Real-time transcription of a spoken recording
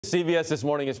CBS This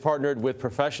Morning has partnered with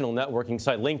professional networking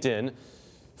site LinkedIn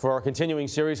for our continuing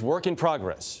series, Work in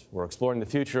Progress. We're exploring the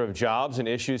future of jobs and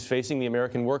issues facing the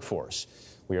American workforce.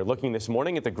 We are looking this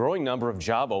morning at the growing number of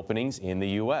job openings in the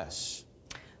U.S.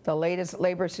 The latest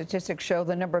labor statistics show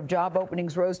the number of job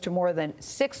openings rose to more than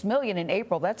 6 million in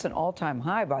April. That's an all-time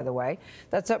high, by the way.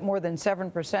 That's up more than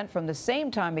 7% from the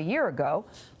same time a year ago.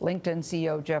 LinkedIn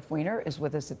CEO Jeff Weiner is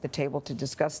with us at the table to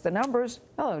discuss the numbers.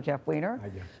 Hello, Jeff Weiner. Hi,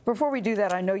 Jeff. Before we do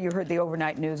that, I know you heard the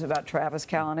overnight news about Travis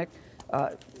Kalanick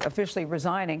officially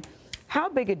resigning. How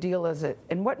big a deal is it,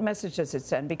 and what message does it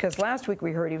send? Because last week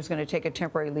we heard he was going to take a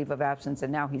temporary leave of absence,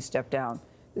 and now he stepped down.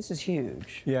 This is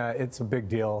huge. Yeah, it's a big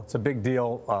deal. It's a big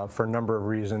deal for a number of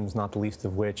reasons, not the least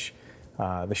of which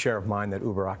the share of mind that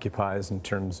Uber occupies in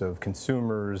terms of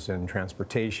consumers and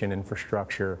transportation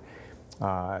infrastructure.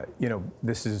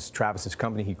 This is Travis's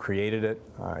company. He created it.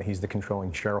 He's the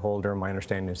controlling shareholder. My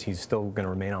understanding is he's still going to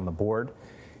remain on the board.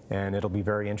 And it'll be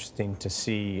very interesting to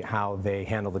see how they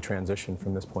handle the transition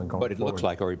from this point going forward. But it looks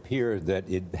like, or it appears that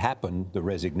it happened, the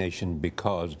resignation,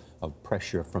 because of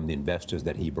pressure from the investors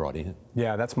that he brought in.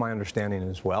 Yeah, that's my understanding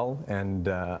as well. And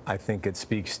I think it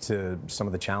speaks to some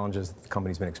of the challenges that the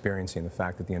company's been experiencing, the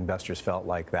fact that the investors felt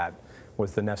like that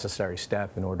was the necessary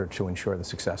step in order to ensure the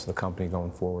success of the company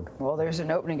going forward. Well, there's an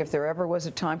opening if there ever was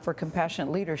a time for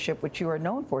compassionate leadership, which you are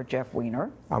known for, Jeff Weiner.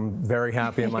 I'm very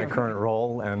happy in my current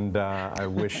role, and I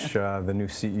wish the new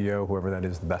CEO, whoever that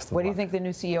is, the best of luck. What do you think the new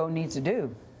CEO needs to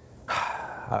do?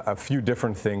 A few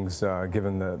different things,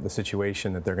 given the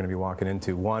situation that they're going to be walking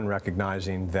into. One,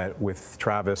 recognizing that with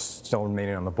Travis still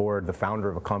remaining on the board, the founder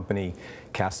of a company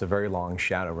casts a very long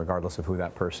shadow, regardless of who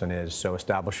that person is. So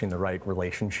establishing the right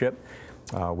relationship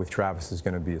with Travis is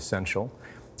going to be essential.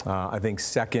 I think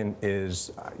second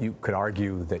is, you could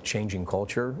argue that changing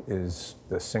culture is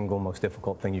the single most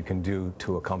difficult thing you can do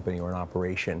to a company or an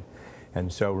operation.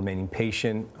 And so remaining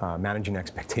patient, managing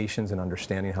expectations and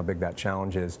understanding how big that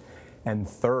challenge is. And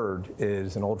third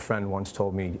is, an old friend once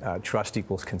told me, trust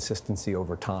equals consistency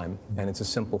over time. And it's a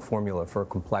simple formula for a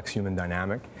complex human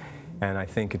dynamic. And I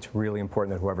think it's really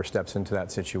important that whoever steps into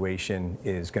that situation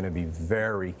is going to be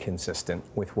very consistent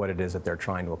with what it is that they're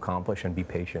trying to accomplish and be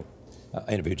patient.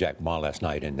 I interviewed Jack Ma last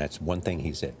night, and that's one thing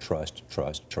he said: trust,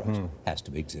 trust, trust has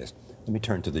to exist. Let me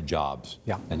turn to the jobs.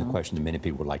 Yeah. And the question that many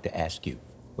people would like to ask you: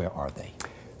 where are they?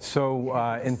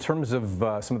 So in terms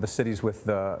of some of the cities with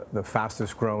the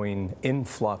fastest growing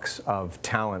influx of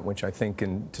talent, which I think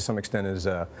to some extent is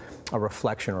a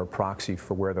reflection or a proxy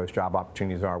for where those job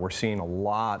opportunities are, we're seeing a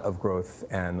lot of growth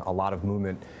and a lot of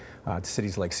movement to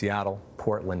cities like Seattle,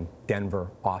 Portland,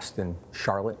 Denver, Austin,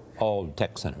 Charlotte. All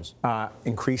tech centers.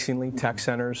 Increasingly tech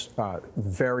centers,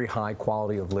 very high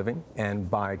quality of living, and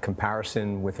by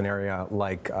comparison with an area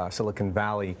like Silicon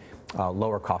Valley,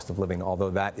 lower cost of living, although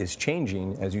that is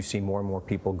changing as you see more and more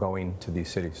people going to these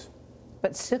cities.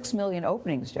 But 6 million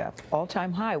openings, Jeff,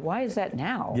 all-time high. Why is that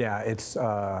now? Yeah,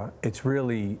 it's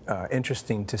really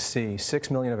interesting to see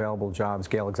 6 million available jobs.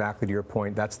 Gayle, exactly to your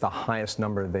point, that's the highest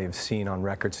number they've seen on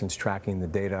record since tracking the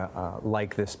data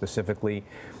like this specifically.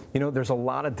 You know, there's a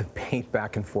lot of debate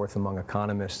back and forth among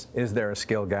economists. Is there a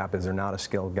skill gap? Is there not a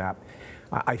skill gap?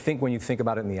 I think when you think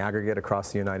about it in the aggregate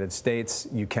across the United States,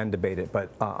 you can debate it, but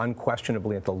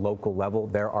unquestionably at the local level,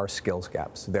 there are skills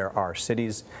gaps. There are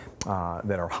cities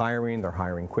that are hiring, they're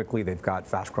hiring quickly, they've got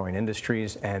fast-growing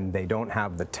industries, and they don't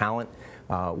have the talent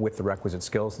with the requisite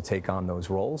skills to take on those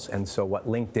roles. And so what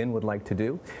LinkedIn would like to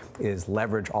do is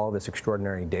leverage all this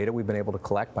extraordinary data we've been able to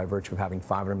collect by virtue of having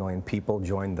 500 million people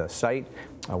join the site.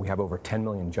 We have over 10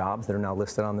 million jobs that are now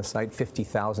listed on the site,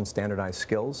 50,000 standardized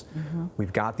skills.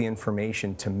 We've got the information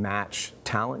to match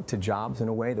talent to jobs in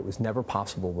a way that was never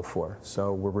possible before.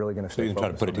 So we're really going to stay focused. So you're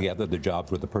trying to put it together, the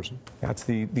jobs with the person? That's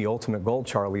the ultimate goal,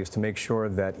 Charlie, is to make sure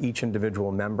that each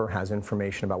individual member has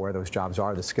information about where those jobs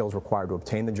are, the skills required to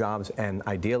obtain the jobs, and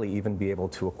ideally even be able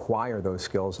to acquire those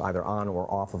skills either on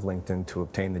or off of LinkedIn to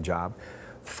obtain the job.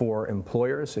 For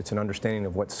employers, it's an understanding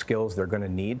of what skills they're going to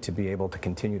need to be able to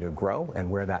continue to grow and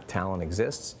where that talent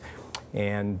exists.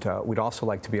 And we'd also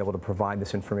like to be able to provide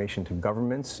this information to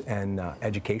governments and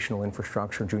educational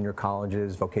infrastructure, junior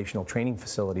colleges, vocational training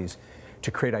facilities, to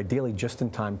create ideally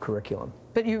just-in-time curriculum.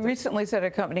 But you recently said at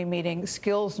a company meeting,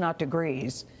 skills, not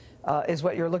degrees, is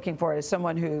what you're looking for. As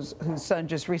someone whose son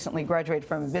just recently graduated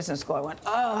from a business school, I went,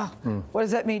 what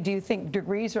does that mean? Do you think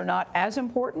degrees are not as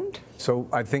important? So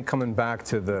I think coming back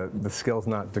to the skills,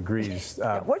 not degrees.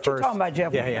 What you talking about,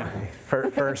 Jeff? Yeah.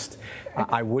 First,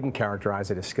 I wouldn't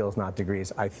characterize it as skills, not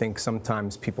degrees. I think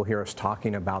sometimes people hear us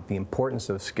talking about the importance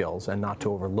of skills and not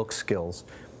to overlook skills.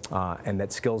 and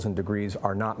that skills and degrees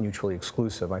are not mutually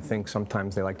exclusive. I think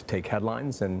sometimes they like to take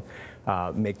headlines and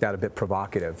make that a bit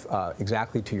provocative.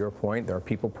 Exactly to your point, there are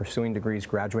people pursuing degrees,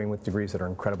 graduating with degrees that are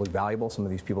incredibly valuable. Some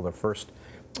of these people are the first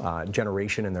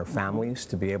generation in their families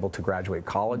to be able to graduate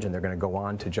college, and they're going to go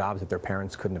on to jobs that their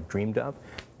parents couldn't have dreamed of.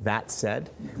 That said,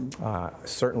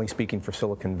 certainly speaking for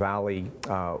Silicon Valley,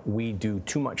 we do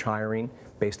too much hiring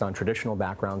based on traditional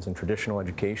backgrounds and traditional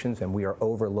educations, and we are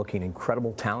overlooking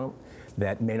incredible talent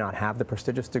that may not have the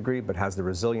prestigious degree, but has the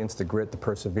resilience, the grit, the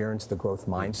perseverance, the growth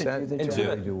mindset to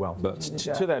really do well. But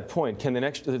to that point, can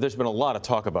there's been a lot of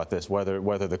talk about this,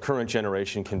 whether the current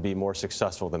generation can be more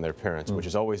successful than their parents, which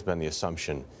has always been the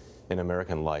assumption in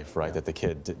American life, right? That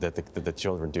the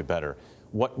children do better.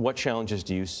 What challenges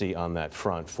do you see on that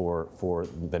front for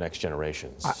the next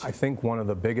generations? I think one of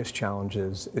the biggest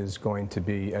challenges is going to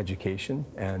be education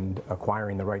and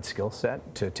acquiring the right skill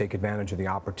set to take advantage of the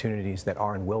opportunities that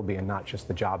are and will be, and not just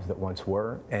the jobs that once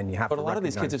were. And you have but to a lot of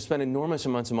these kids have spent enormous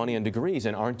amounts of money on degrees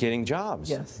and aren't getting jobs.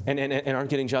 Yes. And aren't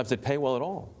getting jobs that pay well at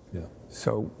all. Yeah.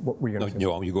 So what were you going to say?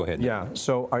 No, you go ahead. Yeah,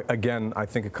 so again, I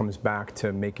think it comes back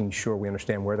to making sure we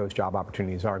understand where those job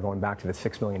opportunities are, going back to the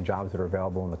 6 million jobs that are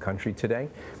available in the country today.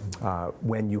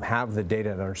 When you have the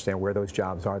data to understand where those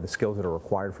jobs are, the skills that are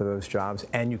required for those jobs,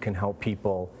 and you can help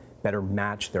people better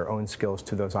match their own skills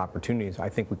to those opportunities, I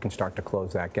think we can start to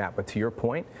close that gap. But to your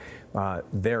point,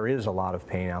 there is a lot of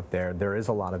pain out there. There is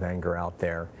a lot of anger out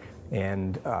there.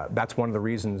 And that's one of the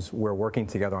reasons we're working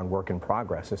together on Work in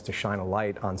Progress, is to shine a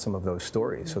light on some of those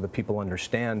stories so that people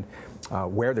understand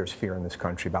where there's fear in this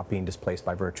country about being displaced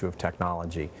by virtue of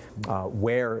technology,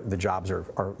 where the jobs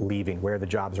are leaving, where the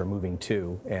jobs are moving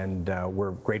to. And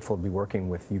we're grateful to be working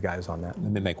with you guys on that.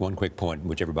 Let me make one quick point,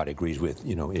 which everybody agrees with.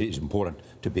 You know, it is important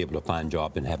to be able to find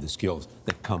jobs and have the skills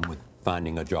that come with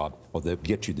finding a job or that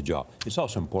get you the job. It's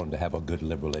also important to have a good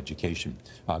liberal education.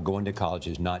 Going to college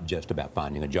is not just about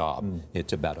finding a job.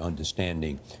 It's about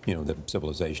understanding, you know, the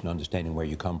civilization, understanding where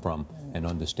you come from, and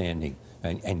understanding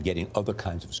and getting other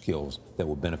kinds of skills that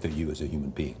will benefit you as a human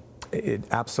being. It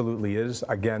absolutely is.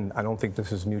 Again, I don't think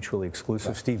this is mutually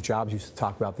exclusive. Right. Steve Jobs used to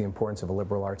talk about the importance of a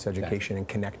liberal arts education and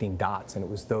connecting dots, and it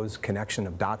was those connection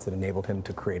of dots that enabled him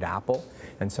to create Apple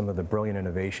and some of the brilliant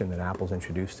innovation that Apple's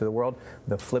introduced to the world.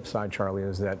 The flip side, Charlie,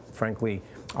 is that, frankly,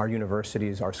 our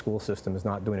universities, our school system is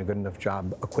not doing a good enough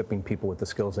job equipping people with the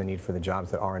skills they need for the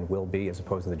jobs that are and will be, as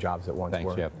opposed to the jobs that once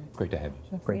were. Thanks, Jeff. Great to have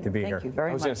you. Great to be here. Thank you very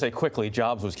much. I was going to say quickly,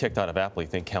 Jobs was kicked out of Apple. You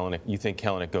think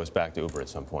Kalanick goes back to Uber at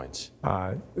some point?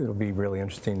 It'll be really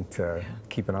interesting to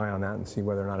keep an eye on that and see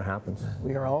whether or not it happens.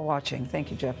 We are all watching.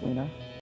 Thank you, Jeff Luna.